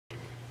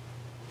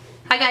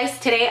Hi guys,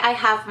 today I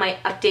have my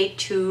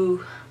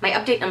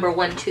update number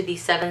 1 to the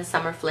 7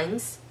 summer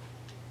flings.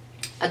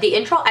 The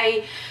intro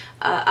I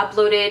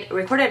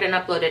recorded and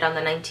uploaded on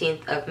the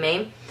 19th of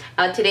May.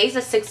 Today's the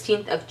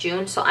 16th of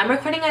June, so I'm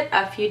recording it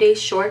a few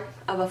days short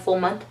of a full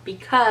month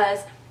because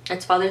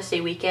it's Father's Day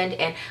weekend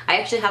and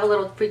I actually have a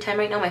little free time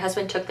right now. My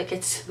husband took the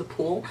kids to the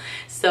pool,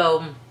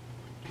 so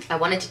I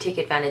wanted to take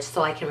advantage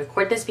so I can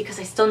record this because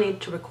I still need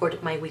to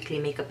record my weekly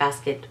makeup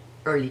basket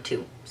early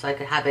too, so I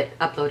could have it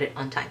uploaded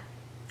on time.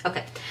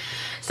 Okay,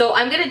 so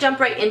I'm gonna jump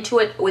right into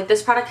it with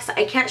this product because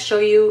I can't show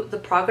you the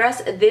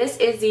progress. This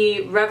is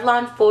the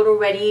Revlon Photo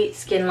Ready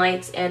Skin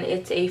Lights and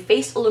it's a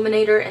face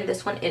illuminator, and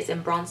this one is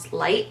in Bronze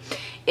Light.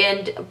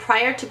 And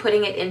prior to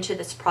putting it into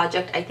this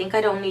project, I think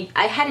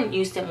I hadn't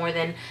used it more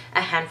than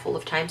a handful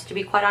of times, to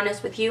be quite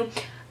honest with you.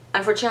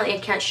 Unfortunately, I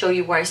can't show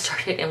you where I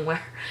started and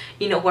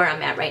where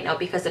I'm at right now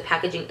because the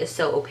packaging is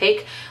so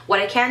opaque. What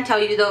I can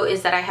tell you though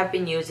is that I have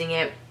been using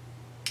it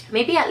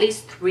maybe at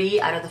least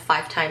 3 out of the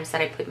 5 times that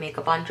I put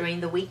makeup on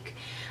during the week.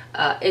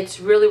 It's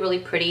really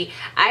pretty.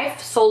 I've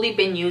solely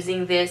been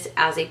using this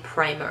as a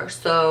primer,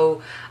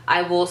 so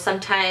I will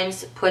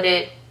sometimes put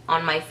it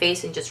on my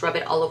face and just rub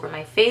it all over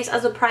my face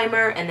as a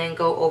primer and then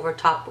go over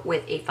top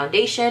with a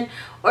foundation,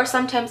 or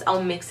sometimes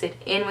I'll mix it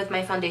in with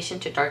my foundation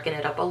to darken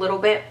it up a little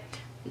bit.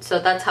 So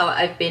that's how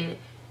I've been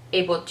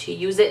able to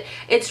use it.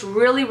 It's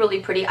really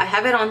pretty. I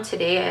have it on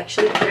today. I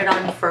actually put it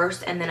on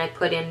first and then I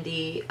put in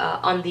the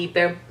on the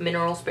Bare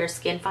Minerals Bare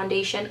Skin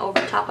foundation over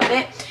top of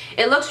it.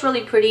 It looks really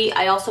pretty.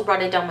 I also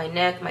brought it down my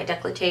neck, my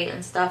décolleté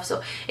and stuff,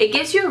 so it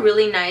gives you a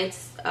really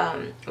nice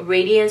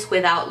radiance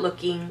without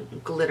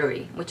looking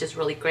glittery, which is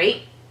really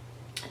great.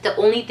 The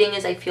only thing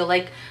is I feel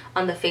like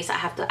on the face I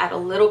have to add a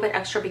little bit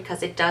extra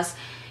because it does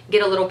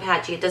get a little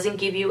patchy. It doesn't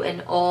give you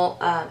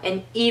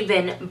an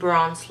even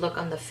bronze look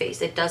on the face.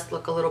 It does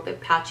look a little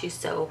bit patchy,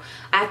 so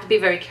I have to be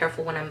very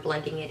careful when I'm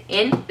blending it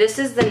in. This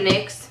is the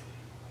NYX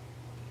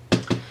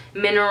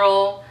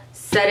Mineral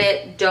Set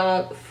It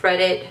Don't Fret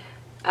It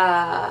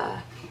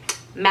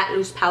Matte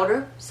Loose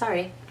Powder.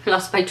 Sorry,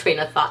 lost my train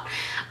of thought.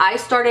 I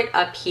started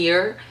up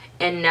here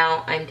and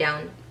now I'm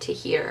down to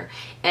here,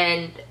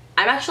 and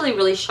I'm actually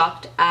really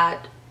shocked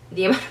at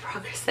the amount of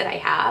progress that I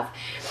have,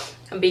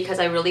 because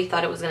I really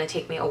thought it was going to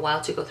take me a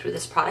while to go through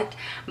this product.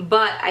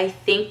 But I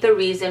think the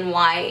reason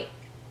why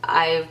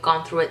I've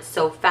gone through it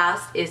so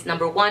fast is,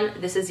 number one,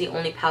 this is the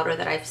only powder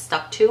that I've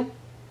stuck to.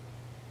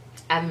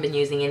 I haven't been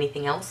using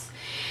anything else.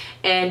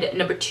 And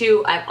number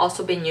two, I've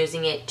also been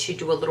using it to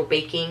do a little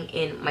baking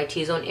in my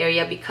T-zone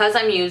area because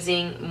I'm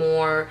using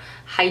more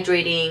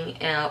hydrating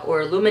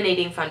or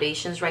illuminating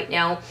foundations right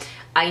now.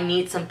 I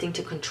need something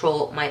to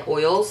control my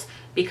oils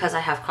because I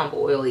have combo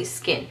oily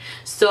skin.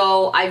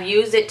 So I've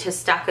used it to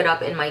stack it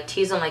up in my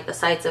T-zone, like the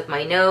sides of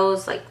my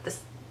nose, like this,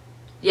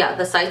 yeah,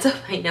 the sides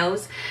of my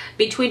nose,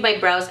 between my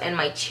brows and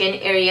my chin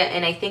area.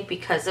 And I think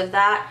because of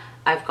that,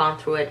 I've gone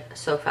through it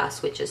so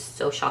fast, which is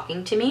so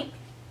shocking to me.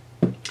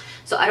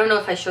 So I don't know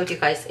if I showed you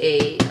guys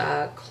a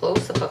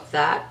close-up of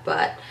that,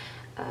 but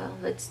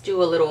let's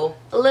do a little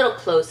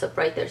close-up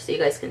right there so you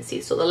guys can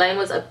see. So the line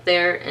was up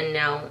there and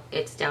now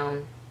it's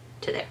down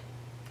to there.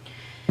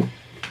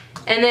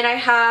 And then I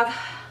have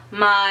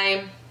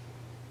my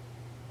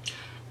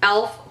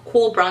e.l.f.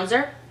 Cool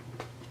Bronzer,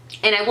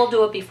 and I will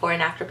do a before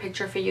and after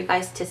picture for you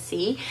guys to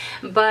see,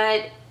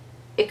 but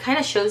it kind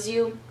of shows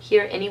you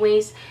here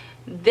anyways.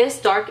 This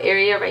dark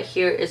area right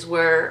here is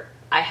where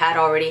I had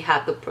already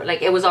had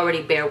it was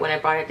already bare when I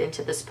brought it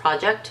into this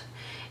project,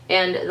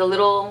 and the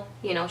little,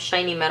 you know,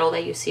 shiny metal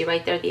that you see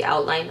right there, the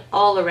outline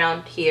all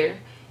around here,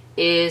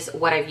 is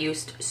what I've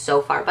used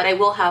so far. But I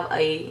will have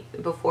a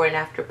before and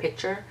after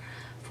picture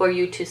for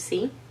you to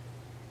see.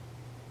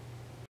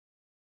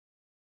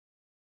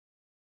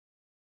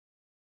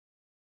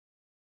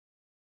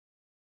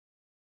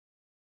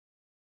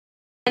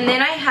 And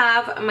then I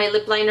have my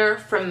lip liner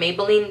from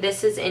Maybelline.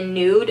 This is in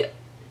Nude.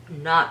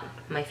 Not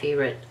my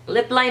favorite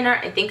lip liner.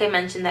 I think I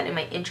mentioned that in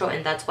my intro,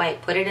 and that's why I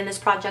put it in this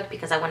project,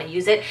 because I want to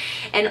use it.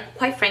 And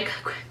quite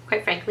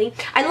frankly,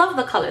 I love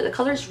the color. The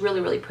color is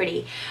really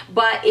pretty,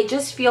 but it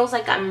just feels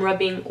like I'm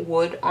rubbing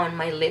wood on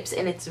my lips,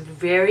 and it's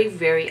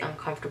very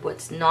uncomfortable.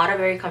 It's not a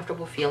very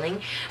comfortable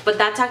feeling, but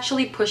that's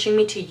actually pushing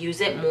me to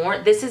use it more.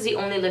 This is the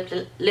only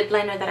lip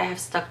liner that I have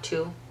stuck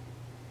to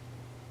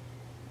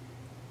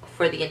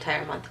for the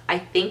entire month. I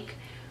think,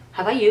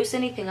 have I used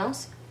anything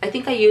else? I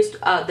think I used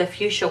the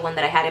fuchsia one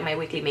that I had in my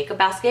weekly makeup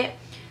basket,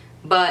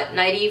 but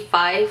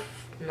 95,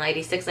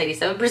 96,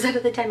 97%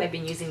 of the time I've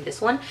been using this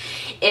one,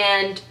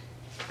 and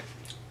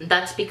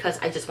that's because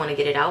I just want to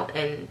get it out,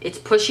 and it's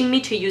pushing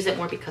me to use it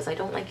more because I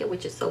don't like it,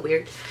 which is so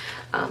weird.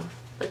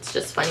 It's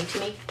just funny to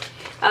me.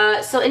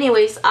 So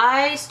anyways,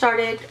 I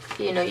started,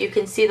 you know, you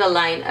can see the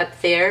line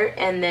up there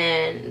and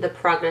then the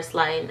progress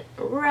line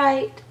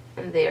right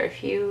there,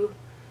 if you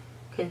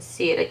can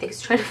see it. I think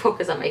it's trying to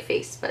focus on my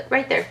face, but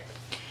right there.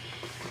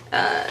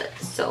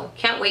 So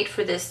can't wait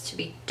for this to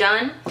be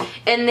done.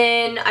 And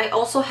then I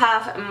also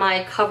have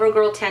my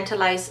CoverGirl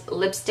Tantalize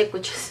lipstick,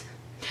 which is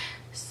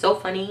so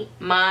funny.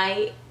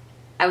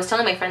 I was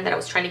telling my friend that I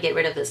was trying to get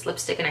rid of this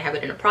lipstick and I have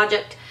it in a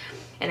project.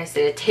 And I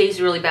said, it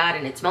tastes really bad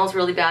and it smells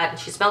really bad. And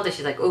she smelled it.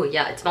 She's like, oh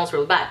yeah, it smells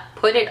really bad.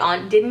 Put it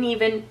on, didn't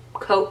even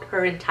coat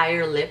her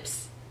entire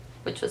lips,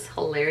 which was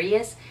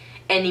hilarious.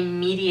 And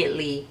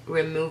immediately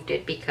removed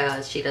it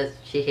because she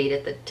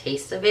hated the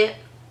taste of it.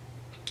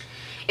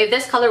 If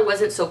this color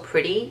wasn't so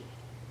pretty,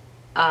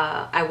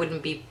 I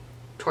wouldn't be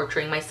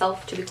torturing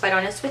myself, to be quite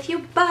honest with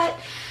you. But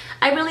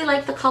I really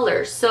like the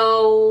color,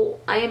 so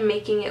I am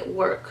making it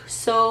work.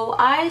 So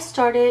I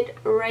started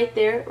right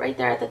there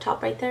at the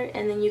top right there,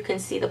 and then you can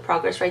see the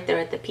progress right there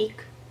at the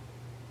peak.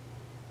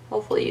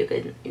 Hopefully you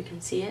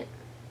can see it.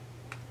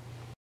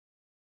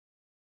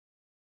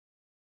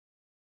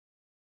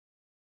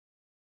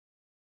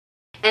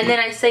 And then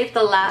I saved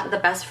the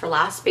best for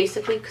last,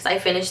 basically, because I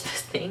finished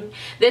this thing.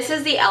 This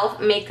is the e.l.f.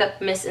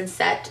 Makeup Mist and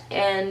Set,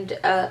 and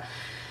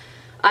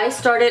I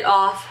started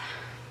off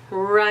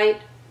right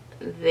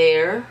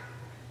there.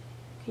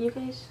 Can you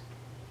guys?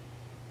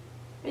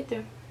 Right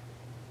there.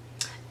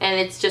 And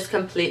it's just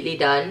completely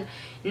done.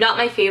 Not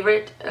my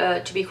favorite,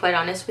 to be quite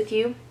honest with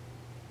you.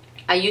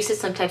 I use it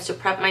sometimes to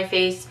prep my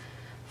face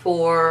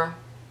for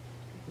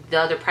the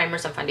other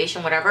primers and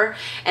foundation, whatever.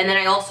 And then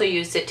I also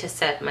used it to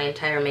set my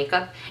entire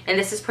makeup. And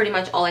this is pretty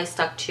much all I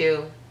stuck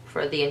to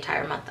for the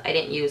entire month. I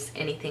didn't use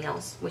anything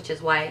else, which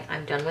is why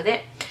I'm done with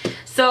it.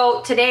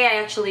 So today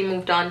I actually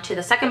moved on to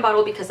the second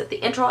bottle because at the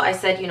intro I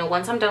said, you know,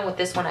 once I'm done with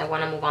this one, I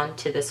want to move on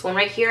to this one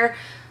right here.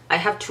 I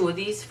have two of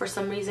these for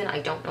some reason. I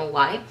don't know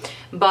why.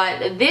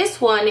 But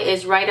this one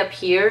is right up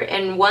here.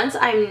 And once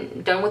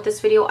I'm done with this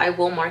video, I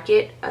will mark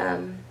it.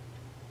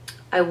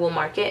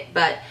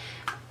 But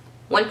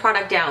one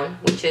product down,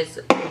 which is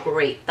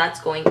great.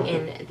 That's going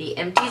in the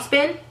empties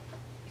bin.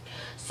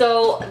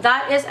 So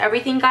that is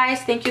everything,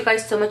 guys. Thank you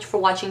guys so much for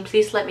watching.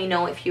 Please let me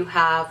know if you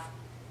have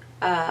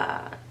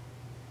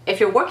if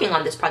you're working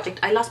on this project.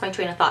 I lost my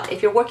train of thought.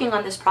 If you're working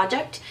on this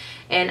project,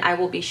 and I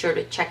will be sure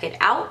to check it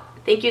out.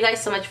 Thank you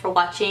guys so much for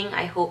watching.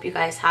 I hope you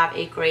guys have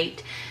a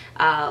great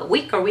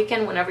week or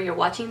weekend whenever you're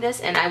watching this,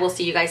 and I will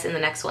see you guys in the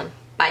next one.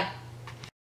 Bye.